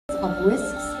of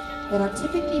risks that are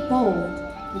typically bold,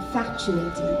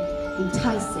 infatuating,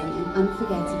 enticing, and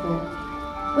unforgettable.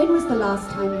 When was the last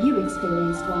time you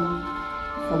experienced one?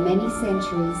 For many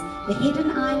centuries, the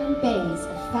hidden island bays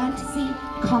of fantasy,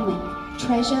 comic,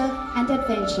 treasure, and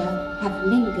adventure have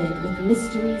lingered with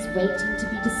mysteries waiting to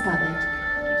be discovered.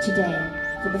 Today,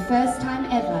 for the first time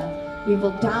ever, we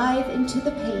will dive into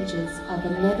the pages of a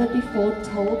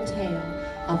never-before-told tale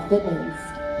of villains,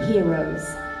 heroes,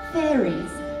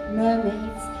 fairies,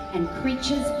 mermaids, and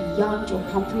creatures beyond your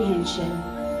comprehension.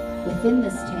 Within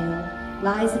this tale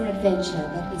lies an adventure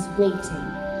that is waiting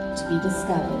to be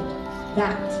discovered.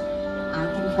 That I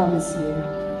can promise you.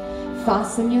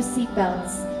 Fasten your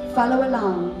seatbelts, follow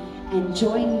along, and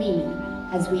join me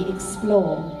as we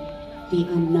explore the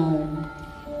unknown.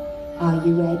 Are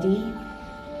you ready?